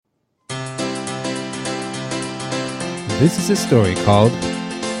This is a story called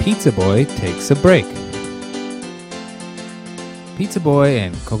Pizza Boy Takes a Break. Pizza Boy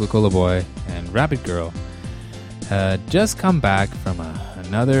and Coca-Cola Boy and Rabbit Girl had just come back from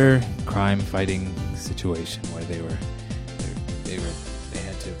another crime-fighting situation where they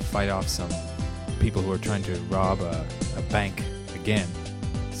had to fight off some people who were trying to rob a bank again.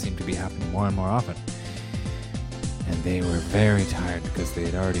 It seemed to be happening more and more often. And they were very tired because they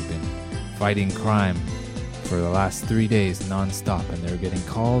had already been fighting crime for the last 3 days non-stop, and they were getting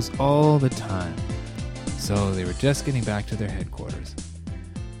calls all the time. So they were just getting back to their headquarters.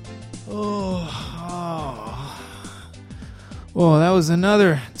 Oh, that was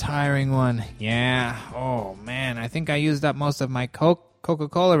another tiring one. Yeah, oh man, I think I used up most of my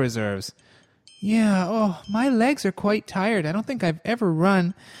Coca-Cola reserves. Yeah, my legs are quite tired. I don't think I've ever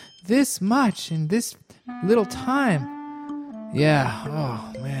run this much in this little time. Yeah,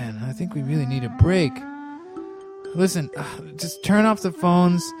 oh man, I think we really need a break. Listen, just turn off the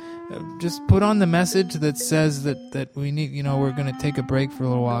phones. Just put on the message that says that we need, we're going to take a break for a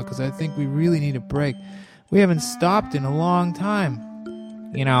little while, because I think we really need a break. We haven't stopped in a long time.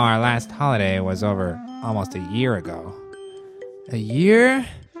 Our last holiday was over almost a year ago. A year?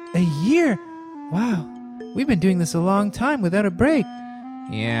 A year? Wow, we've been doing this a long time without a break.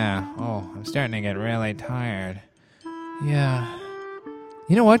 Yeah, I'm starting to get really tired. Yeah.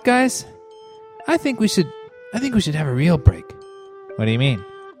 You know what, guys? I think we should have a real break. What do you mean?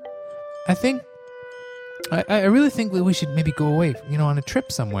 I really think that we should maybe go away, on a trip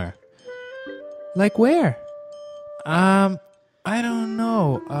somewhere. Like where? I don't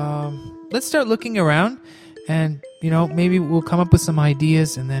know. Let's start looking around and, maybe we'll come up with some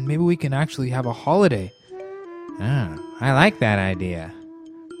ideas, and then maybe we can actually have a holiday. I like that idea.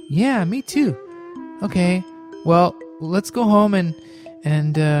 Yeah, me too. Okay, well, let's go home and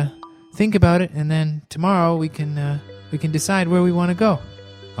think about it, and then tomorrow we can decide where we want to go.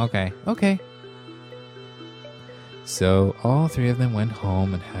 Okay. So all three of them went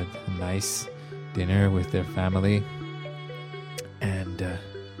home and had a nice dinner with their family, and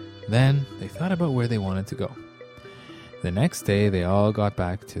then they thought about where they wanted to go. The next day, they all got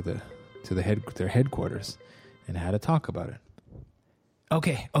back to their headquarters and had a talk about it.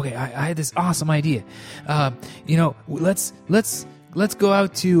 Okay, I had this awesome idea. Let's go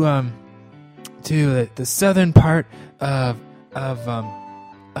out to the southern part of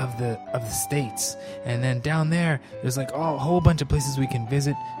the states, and then down there's like a whole bunch of places we can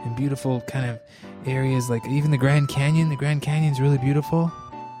visit, and beautiful kind of areas, like even the Grand Canyon. The Grand Canyon's really beautiful.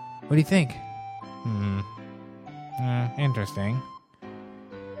 What do you think? Interesting.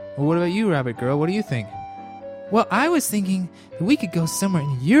 Well, what about you, Rabbit Girl? What do you think? Well, I was thinking that we could go somewhere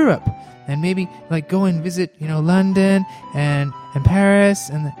in Europe and maybe like go and visit, London and Paris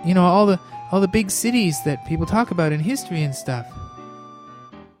and all the big cities that people talk about in history and stuff.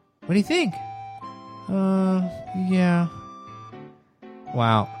 What do you think? Yeah.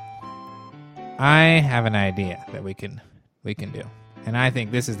 Well, I have an idea that we can do, and I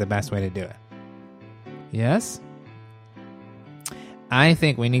think this is the best way to do it. Yes? I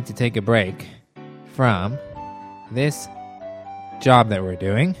think we need to take a break from this job that we're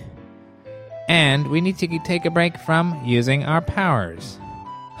doing, and we need to take a break from using our powers.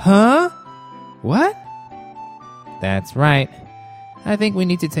 Huh? What? That's right. I think we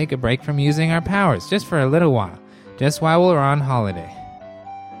need to take a break from using our powers, just for a little while, just while we're on holiday.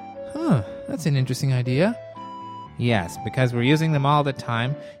 Huh, that's an interesting idea. Yes, because we're using them all the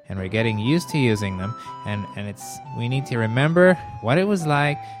time, and we're getting used to using them, and we need to remember what it was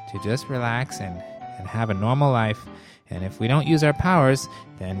like to just relax and have a normal life. And if we don't use our powers,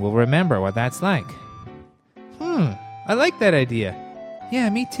 then we'll remember what that's like. I like that idea. Yeah,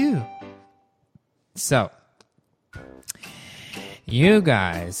 me too. So, you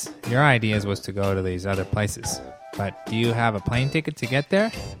guys, your ideas was to go to these other places, but do you have a plane ticket to get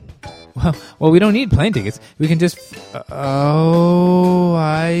there? Well, we don't need plane tickets. We can just... Oh,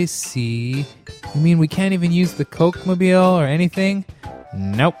 I see. You mean we can't even use the Coke-mobile or anything?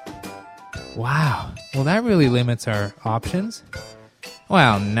 Nope. Wow. Well, that really limits our options.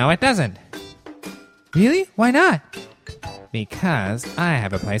 Well, no, it doesn't. Really? Why not? Because I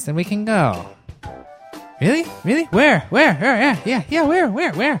have a place that we can go. Really? Where? Yeah, where?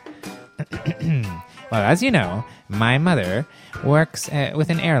 Well, as you know, my mother works with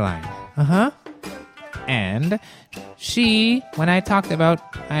an airline. Uh-huh. And she, when I talked about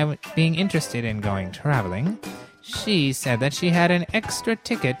being interested in going traveling, she said that she had an extra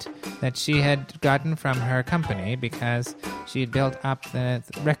ticket that she had gotten from her company because she had built up the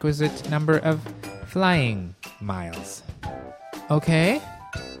requisite number of flying miles. Okay.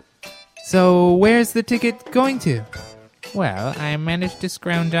 So where's the ticket going to? Well, I managed to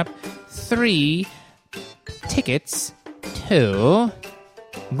scrounge up 3 tickets to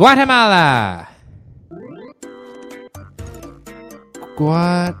Guatemala.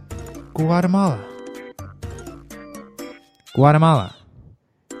 Guatemala. Guatemala.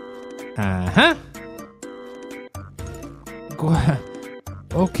 Uh-huh.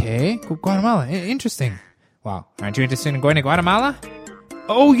 Okay, Guatemala. Interesting. Wow. Aren't you interested in going to Guatemala?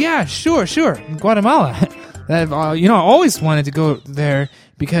 Oh yeah, sure. Guatemala. I always wanted to go there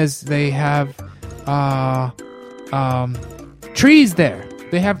because they have trees there.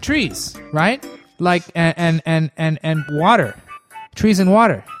 They have trees, right? Like and water. Trees and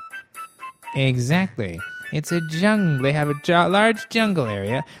water. Exactly. It's a jungle. They have a large jungle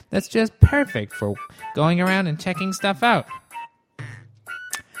area that's just perfect for going around and checking stuff out.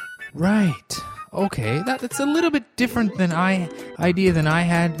 Right. Okay. That's a little bit different than idea than I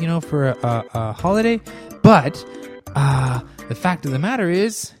had, for a holiday. But the fact of the matter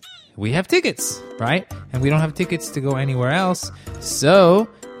is, we have tickets, right? And we don't have tickets to go anywhere else. So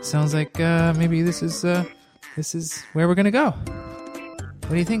sounds like maybe this is where we're gonna go. What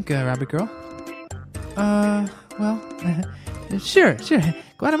do you think, Rabbit Girl? Well, sure.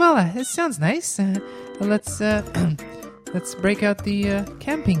 Guatemala. It sounds nice. Let's break out the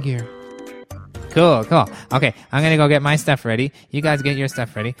camping gear. Cool. Okay, I'm gonna go get my stuff ready. You guys get your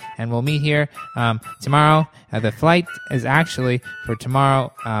stuff ready, and we'll meet here tomorrow. The flight is actually for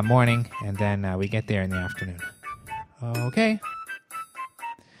tomorrow morning, and then we get there in the afternoon. Okay.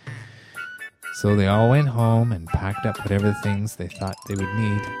 So they all went home and packed up whatever things they thought they would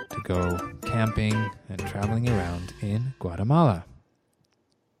need to go camping and traveling around in Guatemala.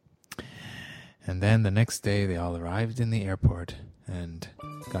 And then the next day, they all arrived in the airport and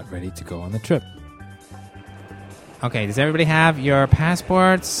got ready to go on the trip. Okay, does everybody have your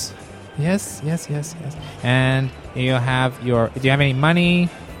passports? Yes. And do you have any money?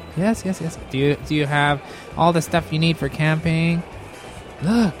 Yes. Do you have all the stuff you need for camping?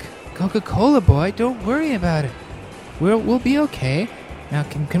 Look, Coca-Cola boy, don't worry about it. We'll be okay. Now,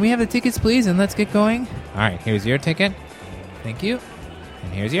 can we have the tickets, please, and let's get going? All right, here's your ticket. Thank you.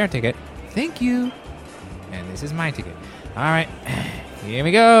 And here's your ticket. Thank you. And this is my ticket. All right, here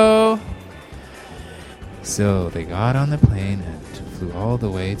we go. So they got on the plane and flew all the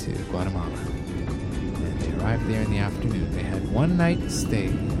way to Guatemala. And they arrived there in the afternoon. They had one night stay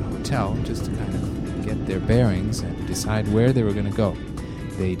in a hotel just to kind of get their bearings and decide where they were going to go.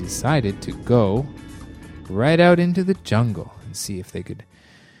 They decided to go right out into the jungle and see if they could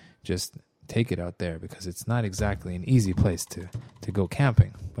just take it out there, because it's not exactly an easy place to go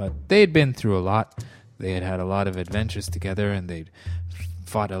camping. But they'd been through a lot. They had a lot of adventures together, and they'd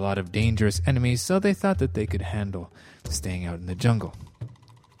fought a lot of dangerous enemies, so they thought that they could handle staying out in the jungle.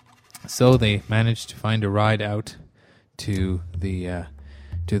 So they managed to find a ride out to the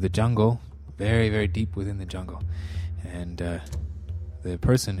jungle, very, very deep within the jungle. And the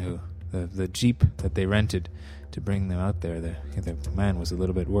person the jeep that they rented to bring them out there, the man was a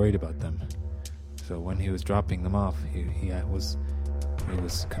little bit worried about them. So when he was dropping them off, he was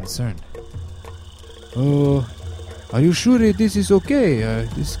concerned. Oh, are you sure this is okay?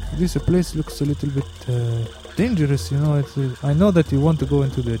 This place looks a little bit dangerous. I know that you want to go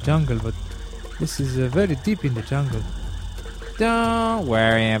into the jungle, but this is very deep in the jungle. Don't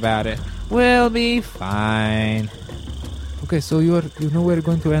worry about it. We'll be fine. Okay, so you know where you're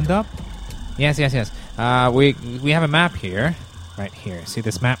going to end up? Yes. We have a map here, right here. See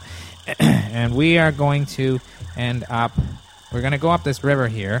this map? And we are going to end up. We're going to go up this river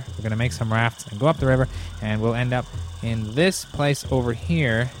here. We're going to make some rafts and go up the river, and we'll end up in this place over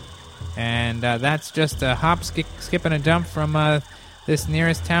here. And that's just a hop, skip, and a jump from this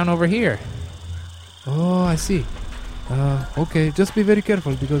nearest town over here. Oh, I see. Okay, just be very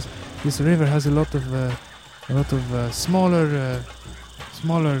careful, because this river has a lot of smaller.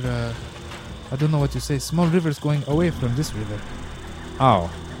 I don't know what you say. Small rivers going away from this river.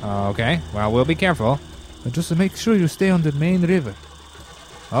 Oh, okay. Well, we'll be careful. But just to make sure you stay on the main river.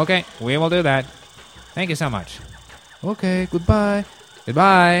 Okay, we will do that. Thank you so much. Okay, goodbye.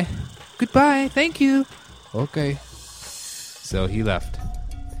 Goodbye. Goodbye, thank you. Okay. So he left.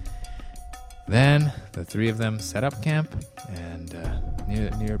 Then the three of them set up camp and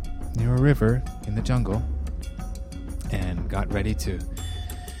near a river in the jungle, and got ready to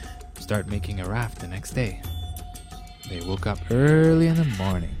start making a raft the next day. They woke up early in the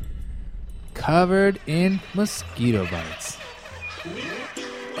morning, covered in mosquito bites.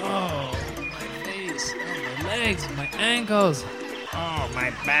 Oh, my face, oh, my legs, my ankles, oh,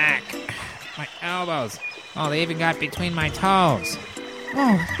 my back, my elbows. Oh, they even got between my toes.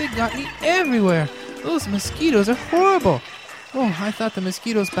 Oh, they got me everywhere. Those mosquitoes are horrible. Oh, I thought the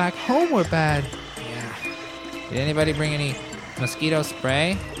mosquitoes back home were bad. Yeah. Did anybody bring any mosquito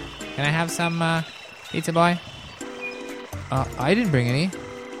spray? Can I have some, pizza boy? I didn't bring any.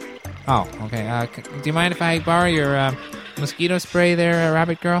 Oh, okay. Do you mind if I borrow your mosquito spray there,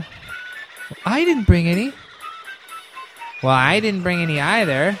 rabbit girl? I didn't bring any. Well, I didn't bring any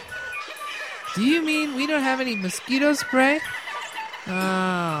either. Do you mean we don't have any mosquito spray? Oh,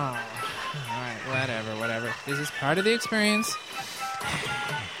 all right, whatever. This is part of the experience.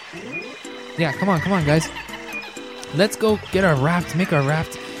 Yeah, come on, guys. Let's go get our raft, make our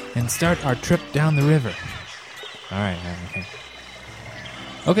raft, and start our trip down the river. All right, okay.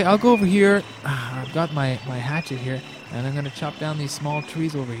 Okay, I'll go over here. I've got my hatchet here, and I'm going to chop down these small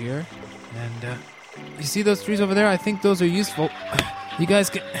trees over here. And you see those trees over there? I think those are useful. You guys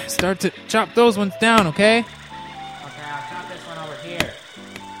can start to chop those ones down, okay? Okay, I'll chop this one over here.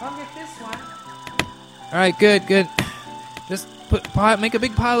 I'll get this one. All right, good. Just make a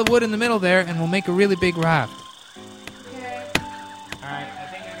big pile of wood in the middle there, and we'll make a really big raft. Okay. All right, I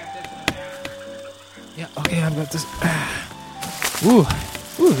think I got this one down. Yeah, okay, I've got this. Ooh,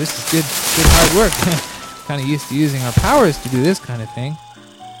 this is good hard work. Kind of used to using our powers to do this kind of thing.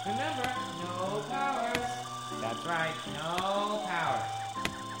 Remember, no powers. That's right, no powers.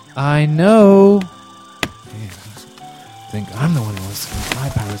 I know. I think I'm the one who wants to use my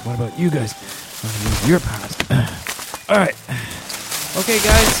powers. What about you guys? Want to use your powers? All right. Okay,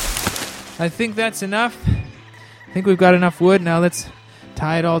 guys. I think that's enough. I think we've got enough wood. Now let's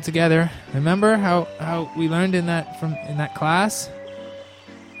tie it all together. Remember how we learned in that class?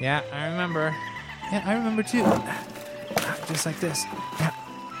 Yeah, I remember. Yeah, I remember too. Just like this. Yeah.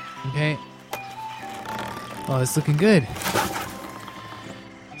 Okay. Oh, it's looking good.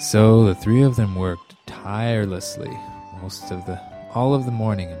 So the three of them worked tirelessly all of the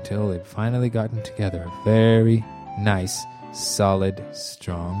morning until they'd finally gotten together a very nice, solid,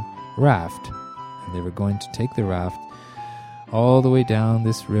 strong raft. And they were going to take the raft all the way down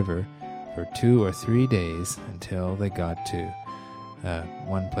this river for 2 or 3 days until they got to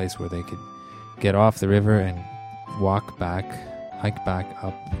one place where they could get off the river and hike back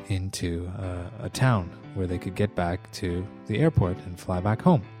up into a town where they could get back to the airport and fly back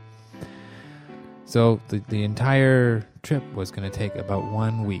home. So the entire trip was going to take about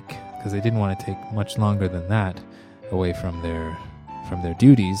 1 week because they didn't want to take much longer than that away from their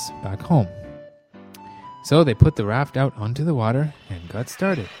duties back home. So they put the raft out onto the water and got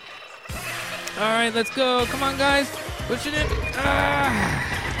started. All right, let's go. Come on, guys. Push it in.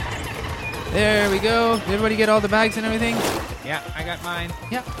 There we go. Did everybody get all the bags and everything? Yeah, I got mine.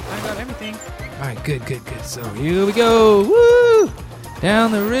 Yeah, I got everything. All right, good. So here we go. Woo!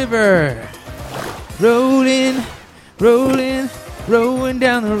 Down the river. Rolling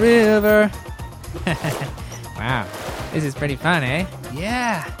down the river. Wow, this is pretty fun, eh?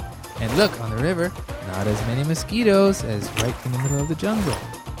 Yeah. And look, on the river, not as many mosquitoes as right in the middle of the jungle.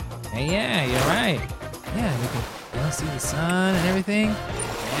 Hey, yeah, you're right. Yeah, you can see the sun and everything.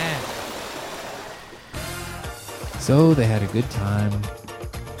 Yeah. So they had a good time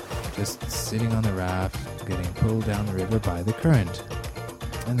just sitting on the raft, getting pulled down the river by the current.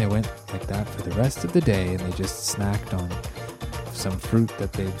 And they went like that for the rest of the day, and they just snacked on some fruit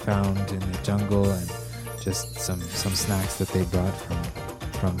that they'd found in the jungle and just some snacks that they brought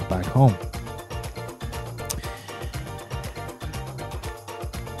from back home.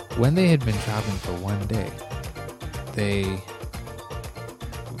 When they had been traveling for 1 day, they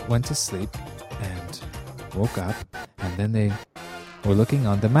went to sleep and woke up, and then they were looking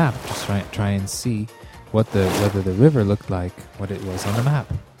on the map to try and see whether the river looked like what it was on the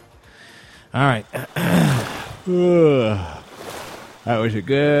map. All right. That was a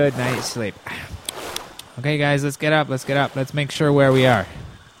good night's sleep. Okay, guys, let's get up. Let's make sure where we are.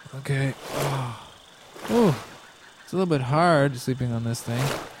 Okay. Oh, it's a little bit hard sleeping on this thing.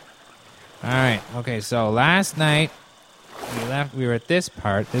 All right. Okay, so last night we were at this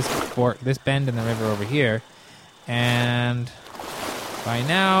part, this bend in the river over here, and by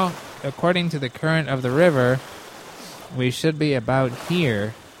now, according to the current of the river, we should be about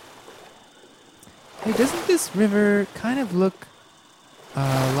here. Hey, doesn't this river kind of look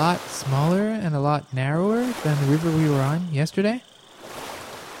a lot smaller and a lot narrower than the river we were on yesterday?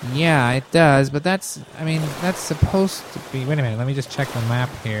 Yeah, it does, but that's supposed to be... Wait a minute, let me just check the map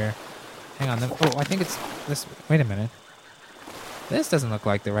here. Hang on. Oh, I think it's this... Wait a minute. This doesn't look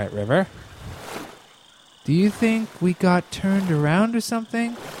like the right river. Do you think we got turned around or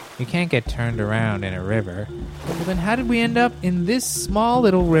something? You can't get turned around in a river. Well, then how did we end up in this small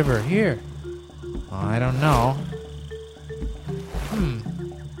little river here? Well, I don't know.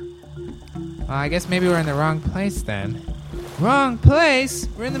 I guess maybe we're in the wrong place then. Wrong place?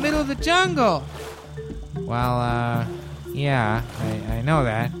 We're in the middle of the jungle. Well, yeah, I know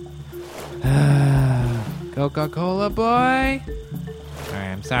that. Coca-Cola boy?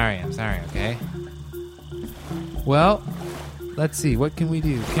 Alright, I'm sorry, okay? Well, let's see, what can we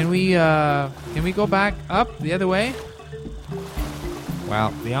do? Can we go back up the other way?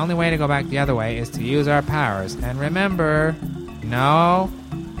 Well, the only way to go back the other way is to use our powers. And remember, no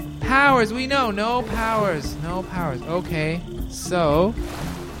powers, we know, no powers. Okay, so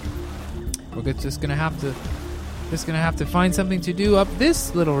we're just gonna have to find something to do up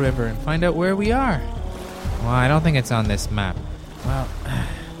this little river and find out where we are. Well, I don't think it's on this map. Well,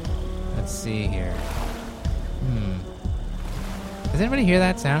 let's see here. Does anybody hear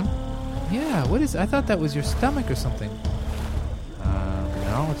that sound? Yeah, what is? I thought that was your stomach or something.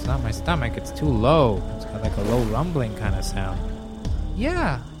 No, it's not my stomach. It's too low. It's got like a low rumbling kind of sound.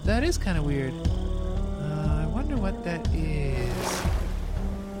 Yeah, that is kind of weird. I wonder what that is.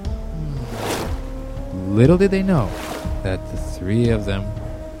 Little did they know that the three of them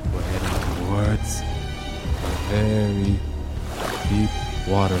were heading towards a very deep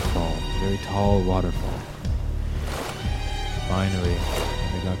waterfall, very tall waterfall. Finally,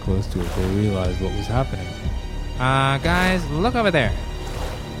 when they got close to it, they realized what was happening. Guys, look over there.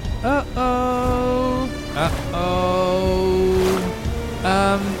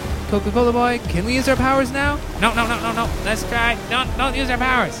 Coca-Cola boy, can we use our powers now? No. Let's try. Don't use our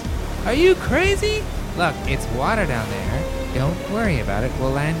powers. Are you crazy? Look, it's water down there. Don't worry about it.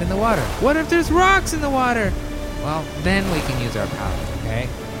 We'll land in the water. What if there's rocks in the water? Well, then we can use our powers, okay?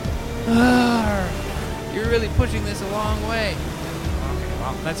 You're really pushing this a long way. Okay,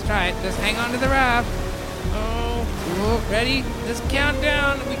 well, let's try it. Just hang on to the raft. Oh, ready? Just count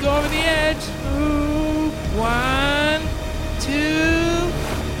down. We go over the edge. 1, 2,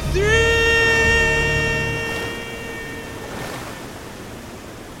 3.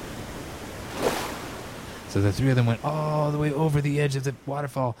 So the three of them went all the way over the edge of the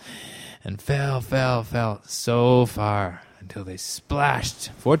waterfall and fell so far until they splashed,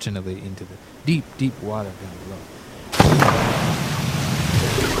 fortunately, into the deep, deep water down below.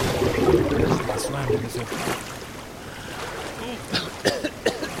 They swam to the surface.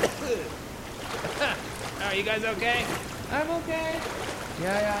 Are you guys okay? I'm okay.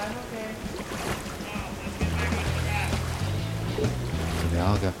 Yeah, I'm okay. Oh, let's get back onto the raft. So they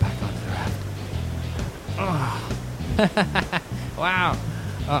all got back onto the raft. Oh. Wow.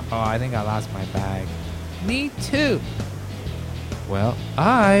 Uh-oh, I think I lost my bag. Me too. Well,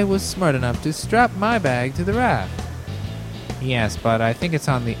 I was smart enough to strap my bag to the raft. Yes, but I think it's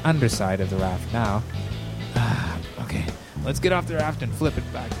on the underside of the raft now. Okay, let's get off the raft and flip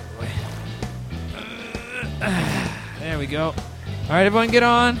it back the other way. There we go. All right, everyone get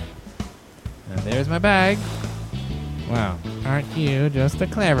on. And there's my bag. Wow, aren't you just a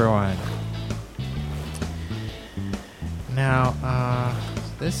clever one? Now,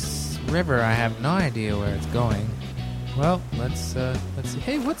 this river, I have no idea where it's going. Well, let's see.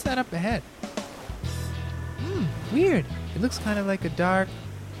 Hey, what's that up ahead? Weird. It looks kind of like a dark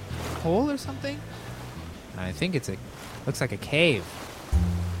hole or something. I think looks like a cave.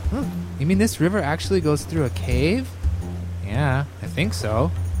 You mean this river actually goes through a cave? Yeah, I think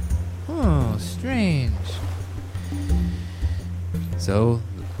so. Oh, strange. So,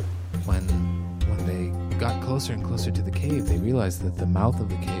 when they got closer and closer to the cave, they realized that the mouth of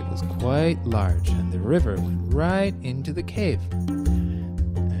the cave was quite large, and the river went right into the cave.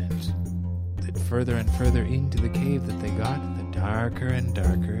 And the further and further into the cave that they got, the darker and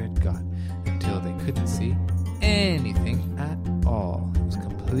darker it got, until they couldn't see anything at all. It was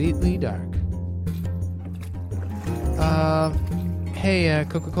completely dark. Hey,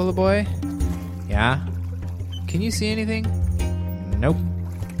 Coca-Cola boy? Yeah? Can you see anything? Nope.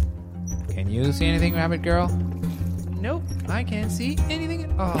 Can you see anything, Rabbit Girl? Nope, I can't see anything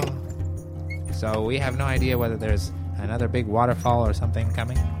at all. So we have no idea whether there's another big waterfall or something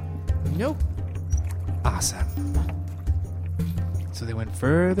coming? Nope. Awesome. So they went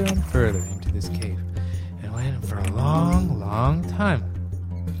further and further into this cave and went for a long, long time.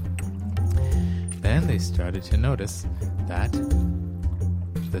 Then they started to notice that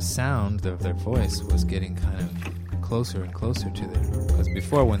the sound of their voice was getting kind of closer and closer to them. Because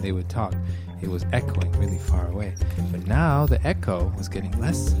before, when they would talk, it was echoing really far away. But now the echo was getting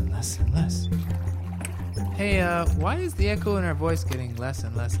less and less and less. Hey, why is the echo in our voice getting less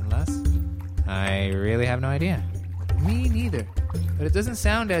and less and less? I really have no idea. Me neither. But it doesn't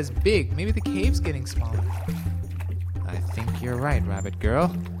sound as big. Maybe the cave's getting smaller. I think you're right, Rabbit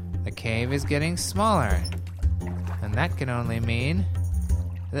Girl. The cave is getting smaller. And that can only mean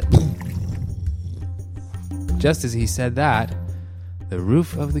that just as he said that, the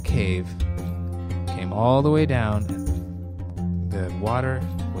roof of the cave came all the way down, and the water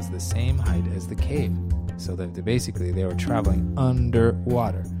was the same height as the cave. So that they were traveling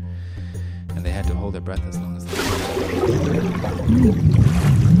underwater. And they had to hold their breath as long as they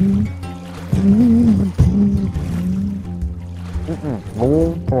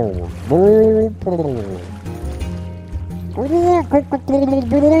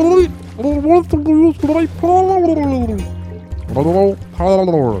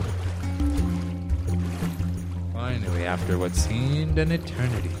Finally, after what seemed an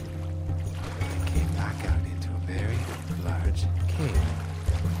eternity, they came back out into a very large cave.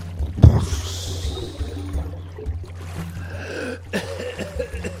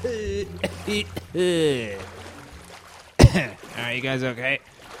 Are you guys okay?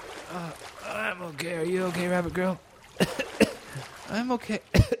 I'm okay. Are you okay, Rabbit Girl? I'm okay.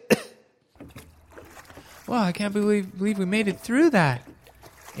 Wow, I can't believe we made it through that.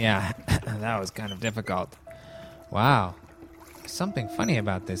 Yeah, that was kind of difficult. Wow. There's something funny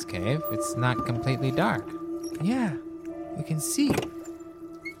about this cave. It's not completely dark. Yeah, we can see.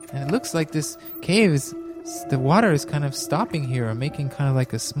 And it looks like this cave is... the water is kind of stopping here or making kind of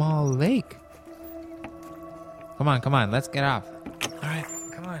like a small lake. Come on, let's get off. All right,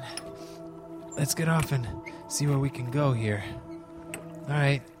 come on. Let's get off and see where we can go here. All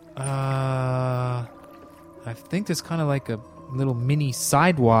right, I think there's kind of like a little mini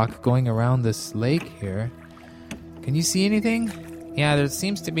sidewalk going around this lake here. Can you see anything? Yeah, there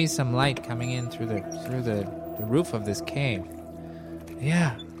seems to be some light coming in through the roof of this cave.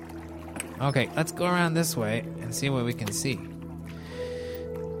 Yeah. Okay, let's go around this way and see what we can see.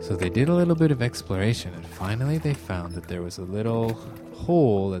 So they did a little bit of exploration, and finally they found that there was a little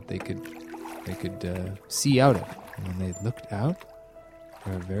hole that they could see out of. And when they looked out,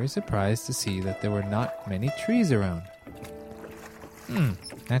 they were very surprised to see that there were not many trees around.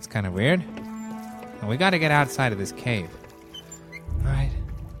 That's kind of weird. Well, we got to get outside of this cave. All right.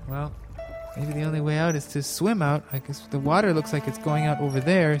 Well, maybe the only way out is to swim out. I guess the water looks like it's going out over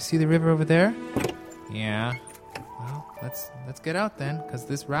there. See the river over there? Yeah. Well, let's get out then, because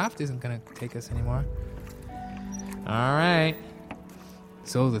this raft isn't going to take us anymore. All right.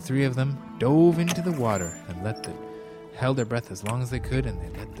 So the three of them dove into the water and held their breath as long as they could, and they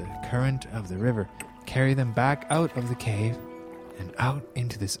let the current of the river carry them back out of the cave and out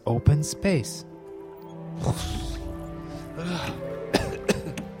into this open space.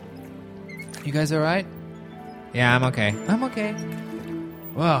 You guys all right? Yeah, I'm okay. I'm okay.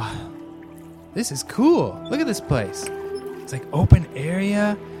 Wow, this is cool. Look at this place. It's like open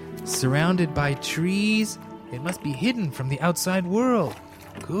area, surrounded by trees. It must be hidden from the outside world.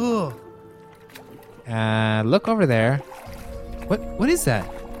 Cool. Look over there. What is that?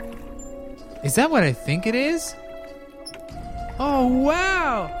 Is that what I think it is? Oh,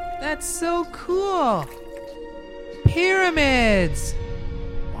 wow! That's so cool! Pyramids!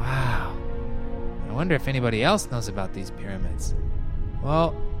 Wow. I wonder if anybody else knows about these pyramids.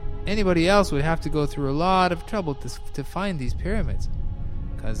 Well, anybody else would have to go through a lot of trouble to find these pyramids.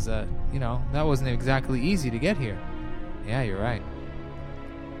 Because, that wasn't exactly easy to get here. Yeah, you're right.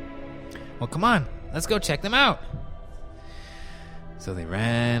 Well, come on. Let's go check them out. So they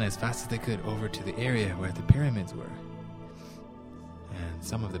ran as fast as they could over to the area where the pyramids were. And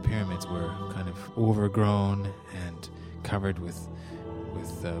some of the pyramids were kind of overgrown and covered with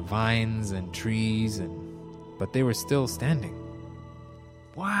vines and trees, but they were still standing.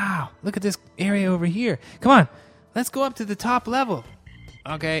 Wow, look at this area over here. Come on, let's go up to the top level.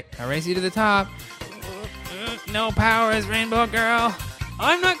 Okay, I'll race you to the top. No powers, Rainbow Girl.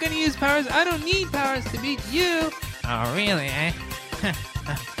 I'm not going to use powers. I don't need powers to beat you. Oh, really, eh?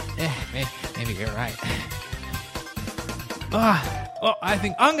 Maybe you're right. Oh, I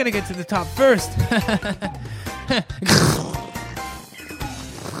think I'm going to get to the top first.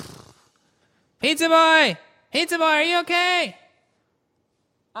 Pizza Boy! Pizza Boy, are you okay?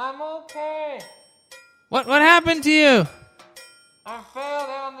 I'm okay. What happened to you? I fell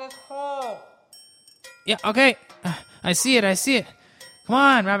down this hole. Yeah, okay. I see it. Come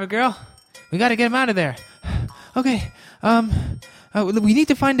on, Rabbit Girl. We got to get him out of there. Okay, we need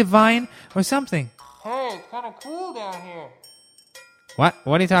to find a vine or something. Hey, it's kind of cool down here. What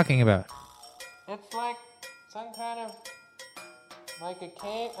are you talking about? It's like some kind of, like a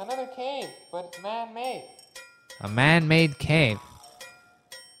cave, another cave, but it's man-made. A man-made cave?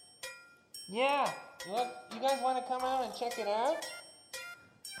 Yeah. You guys want to come out and check it out?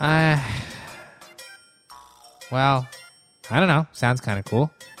 Well, I don't know. Sounds kind of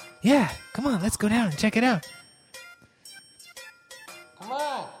cool. Yeah, come on, let's go down and check it out. Come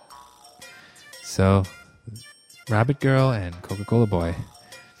on. So, Rabbit Girl and Coca-Cola Boy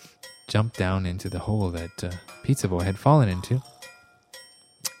jumped down into the hole that Pizza Boy had fallen into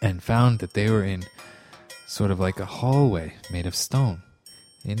and found that they were in sort of like a hallway made of stone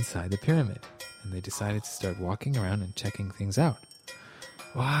inside the pyramid. And they decided to start walking around and checking things out.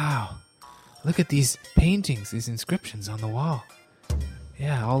 Wow. Look at these paintings, these inscriptions on the wall.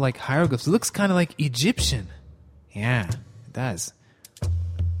 Yeah, all like hieroglyphs. It looks kind of like Egyptian. Yeah, it does.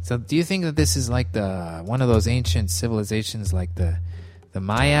 So do you think that this is like one of those ancient civilizations like the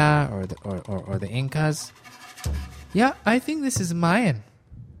Maya or the Incas? Yeah, I think this is Mayan.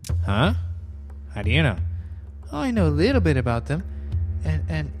 Huh? How do you know? Oh, I know a little bit about them.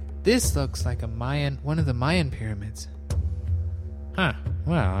 And this looks like one of the Mayan pyramids. Huh.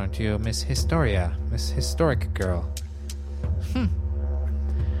 Well, aren't you Miss Historia? Miss Historic Girl?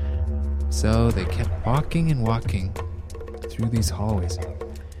 So they kept walking and walking through these hallways.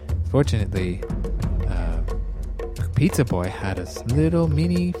 Fortunately, Pizza Boy had a little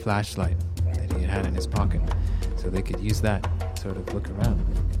mini flashlight that he had in his pocket, so they could use that to sort of look around.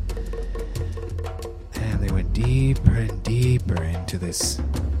 And they went deeper and deeper into this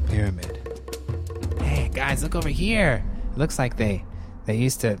pyramid. Hey guys, look over here! It looks like they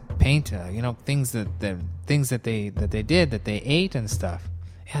used to paint, things that they ate and stuff.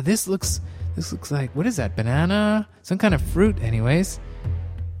 Yeah, this looks like, what is that? Banana? Some kind of fruit, anyways.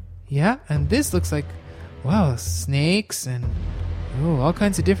 Yeah, and this looks like, wow, snakes and all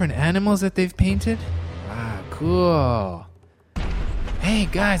kinds of different animals that they've painted. Wow, cool. Hey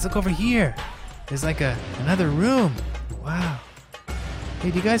guys, look over here. There's like another room. Wow.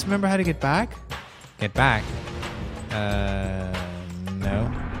 Hey, do you guys remember how to get back? Get back? No.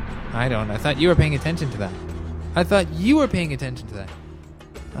 I don't. I thought you were paying attention to that. I thought you were paying attention to that.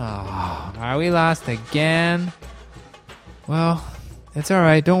 Oh, are we lost again? Well, it's all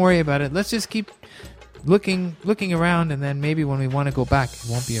right. Don't worry about it. Let's just keep looking around, and then maybe when we want to go back, it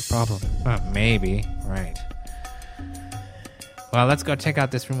won't be a problem. Maybe. Right. Well, let's go check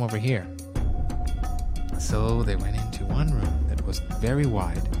out this room over here. So they went into one room that was very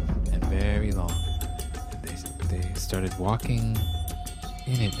wide and very long. And they started walking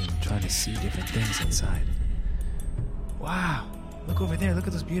in it and trying to see different things inside. Wow. Look over there. Look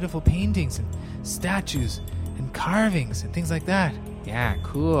at those beautiful paintings and statues and carvings and things like that. Yeah,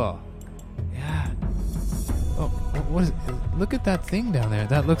 cool. Yeah. Oh, what is it? Look at that thing down there.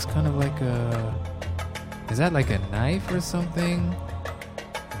 That looks kind of like is that like a knife or something?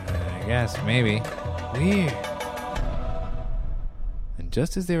 I guess, maybe. Weird. And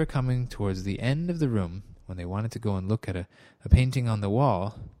just as they were coming towards the end of the room, when they wanted to go and look at a painting on the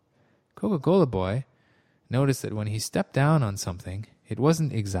wall, Coca-Cola Boy noticed that when he stepped down on something, it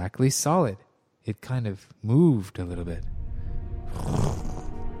wasn't exactly solid. It kind of moved a little bit.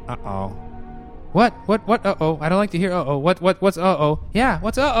 Uh-oh. What? Uh-oh. I don't like to hear uh-oh. What's uh-oh? Yeah,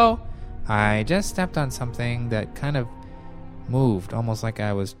 what's uh-oh? I just stepped on something that kind of moved, almost like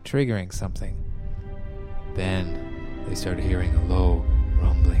I was triggering something. Then they started hearing a low,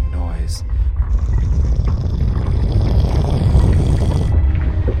 rumbling noise.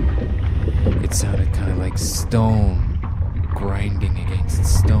 It sounded kind of like stone grinding against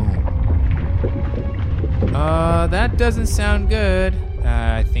stone. That doesn't sound good.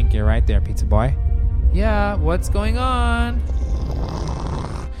 I think you're right there, Pizza Boy. Yeah, what's going on?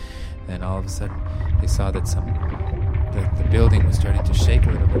 Then all of a sudden, they saw that the building was starting to shake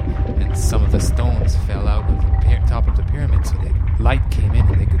a little bit, and some of the stones fell out of the top of the pyramid, so the light came in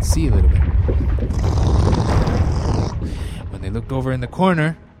and they could see a little bit. When they looked over in the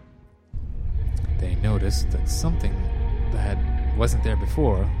corner, they noticed that something that wasn't there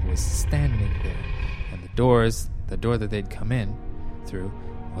before was standing there, and the door that they'd come in through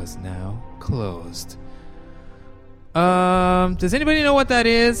was now closed. Does anybody know what that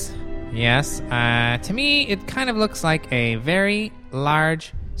is? Yes, to me it kind of looks like a very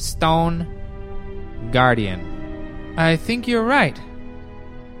large stone guardian. I think you're right.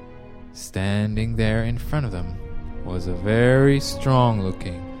 Standing there in front of them was a very strong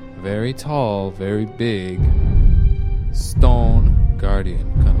looking, very tall, very big stone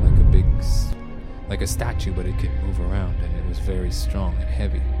guardian, kind of like a statue, but it could move around, and it was very strong and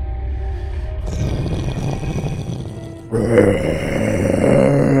heavy.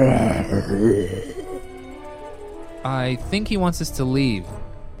 I think he wants us to leave.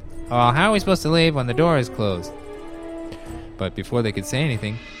 Oh, how are we supposed to leave when the door is closed? But before they could say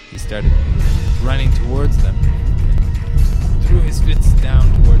anything, he started running towards them and threw his fists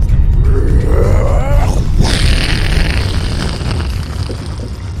down towards them.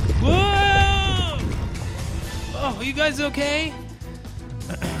 Whoa! Oh, are you guys okay?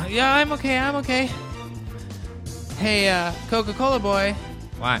 Yeah, I'm okay. Hey, Coca-Cola boy,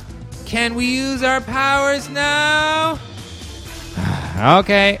 What? can we use our powers now?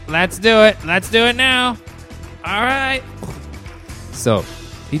 Okay, let's do it. Let's do it now. All right. So,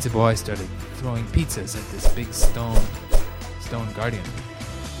 Pizza Boy started throwing pizzas at this big stone guardian.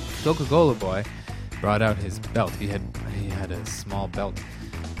 Coca-Cola Boy brought out his belt. He had a small belt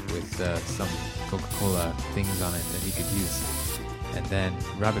with some Coca-Cola things on it that he could use. And then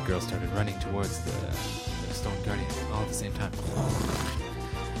Rabbit Girl started running towards the stone guardian all at the same time.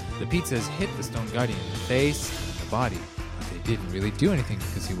 The pizzas hit the stone guardian in the face and the body, but they didn't really do anything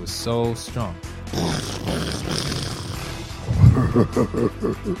because he was so strong.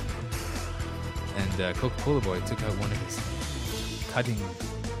 And Coca-Cola Boy took out one of his cutting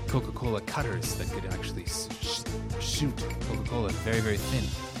Coca-Cola cutters that could actually shoot Coca-Cola very, very thin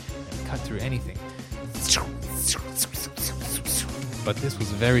and cut through anything. But this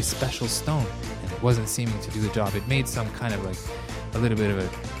was a very special stone, and it wasn't seeming to do the job. It made some kind of like a little bit of a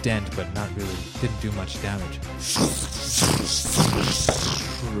dent, but not really, didn't do much damage.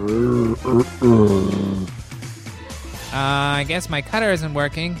 I guess my cutter isn't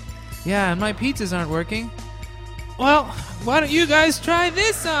working. Yeah, and my pizzas aren't working. Well, why don't you guys try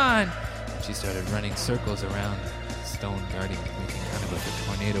this on? She started running circles around the stone guardian, making kind of like a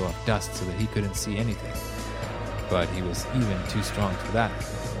tornado of dust so that he couldn't see anything. But he was even too strong for that.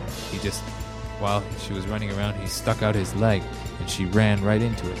 He just, while she was running around, he stuck out his leg, and she ran right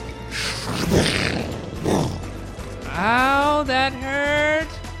into it. Ow, that hurt.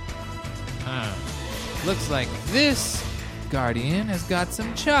 Looks like this guardian has got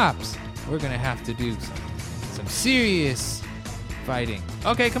some chops. We're gonna have to do some serious fighting.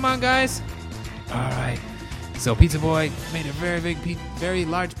 Okay, come on, guys. All right. So Pizza Boy made a very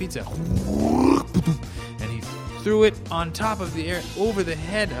large pizza, and he threw it on top of the air, over the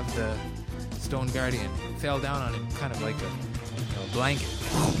head of the stone guardian. It fell down on him, kind of like a blanket.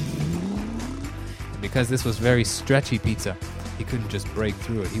 And because this was very stretchy pizza, he couldn't just break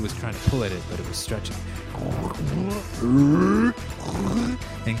through it. He was trying to pull at it, but it was stretching.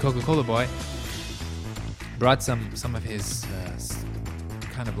 And Coca-Cola Boy brought some of his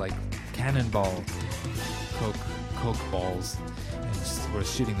kind of like cannonball Coke balls, and just was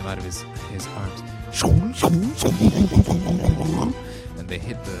shooting them out of his arms. And they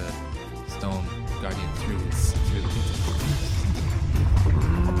hit the stone guardian through the pizza.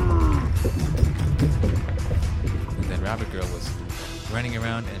 And then Rabbit Girl was running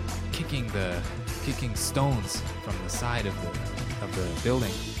around and kicking stones from the side of the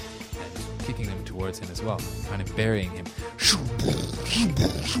building and kicking them towards him as well, kind of burying him.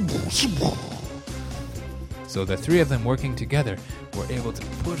 So the three of them working together were able to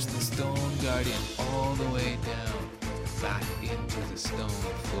push the stone guardian all the way down, back into the stone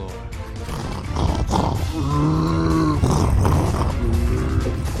floor.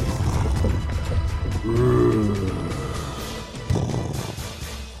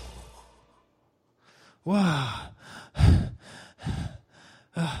 Wow.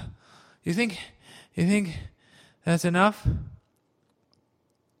 You think that's enough?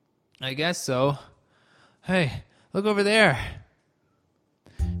 I guess so. Hey, look over there.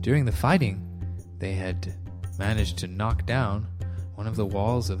 During the fighting, they had managed to knock down one of the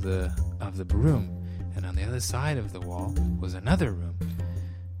walls of the room, and on the other side of the wall was another room.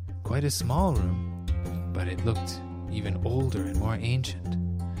 Quite a small room, but it looked even older and more ancient.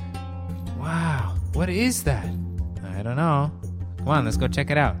 Wow, what is that? I don't know. Come on, let's go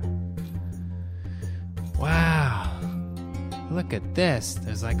check it out. Wow. Look at this.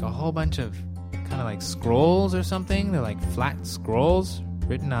 There's like a whole bunch of kind of like scrolls or something. They're like flat scrolls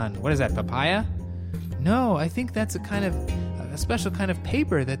written on, what is that, papaya? No, I think that's a special kind of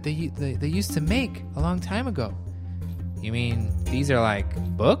paper that they used to make a long time ago. You mean these are like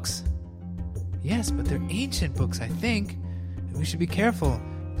books? Yes, but they're ancient books, I think. And we should be careful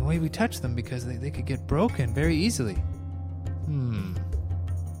the way we touch them because they could get broken very easily.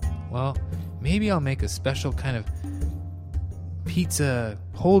 Well, maybe I'll make a special kind of pizza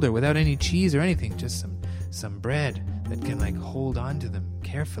holder without any cheese or anything, just some bread that can like hold on to them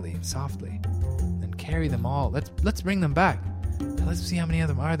carefully and softly, and carry them all. Let's bring them back. Now let's see how many of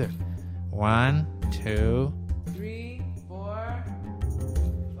them are there. 1, 2, 3, 4,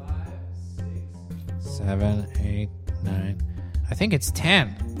 5, 6, 7, 8, 9. I think it's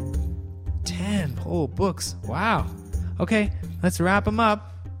 10. 10 whole books. Wow. Okay, let's wrap them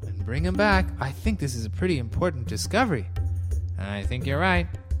up and bring them back. I think this is a pretty important discovery. I think you're right.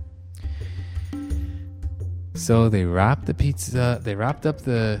 So they wrapped the pizza, they wrapped up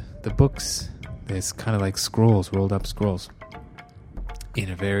the books, this kind of like scrolls, rolled up scrolls, in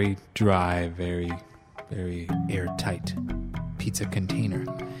a very dry, very very airtight pizza container.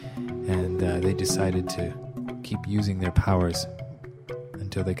 And they decided to keep using their powers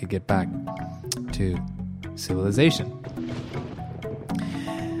until they could get back to civilization.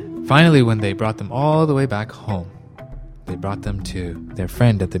 Finally, when they brought them all the way back home, they brought them to their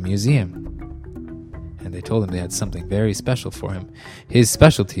friend at the museum. And they told him they had something very special for him. His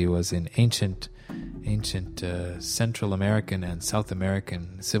specialty was in ancient Central American and South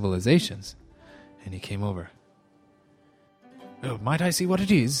American civilizations. And he came over. Oh, might I see what it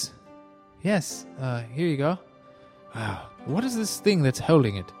is? Yes, here you go. Wow, what is this thing that's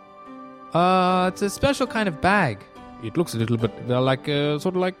holding it? It's a special kind of bag. It looks a little bit like sort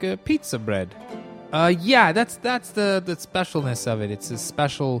of like pizza bread. Yeah, that's the specialness of it. It's a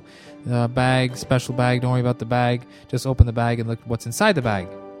special bag. Don't worry about the bag. Just open the bag and look what's inside the bag.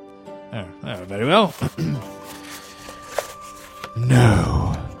 Oh, very well.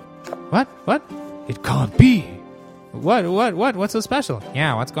 No. What? It can't be. What? What's so special?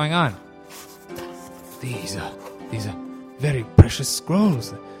 Yeah, what's going on? These are very precious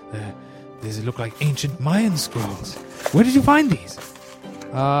scrolls. These look like ancient Mayan scrolls. Where did you find these?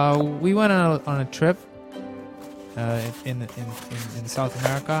 We went on a trip in South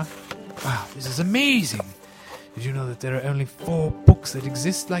America. Wow, this is amazing. Did you know that there are only 4 books that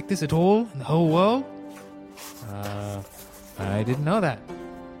exist like this at all in the whole world? I didn't know that.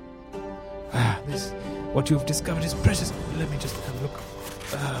 Wow, what you've discovered is precious. Let me just have a look.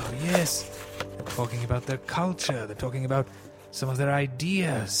 Oh, yes. They're talking about their culture. They're talking about some of their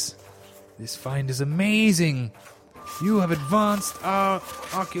ideas. This find is amazing. You have advanced our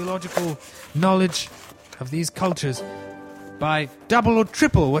archaeological knowledge of these cultures by double or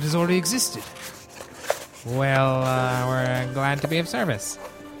triple what has already existed. Well, we're glad to be of service.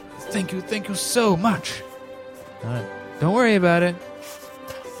 Thank you so much. Don't worry about it.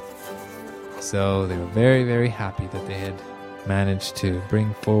 So they were very, very happy that they had managed to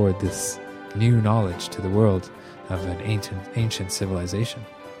bring forward this new knowledge to the world of an ancient civilization.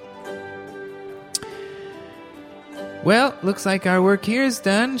 Well, looks like our work here is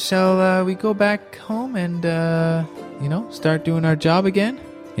done. Shall we go back home and, start doing our job again?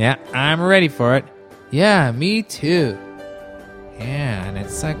 Yeah, I'm ready for it. Yeah, me too. Yeah, and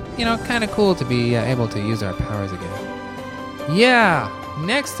it's kind of cool to be able to use our powers again. Yeah,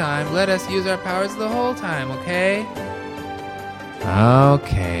 next time let us use our powers the whole time, okay?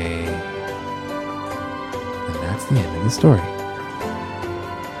 Okay. And that's the end of the story.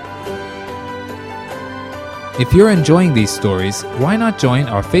 If you're enjoying these stories, why not join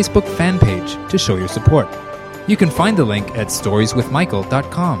our Facebook fan page to show your support? You can find the link at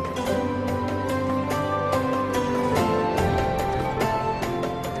storieswithmichael.com.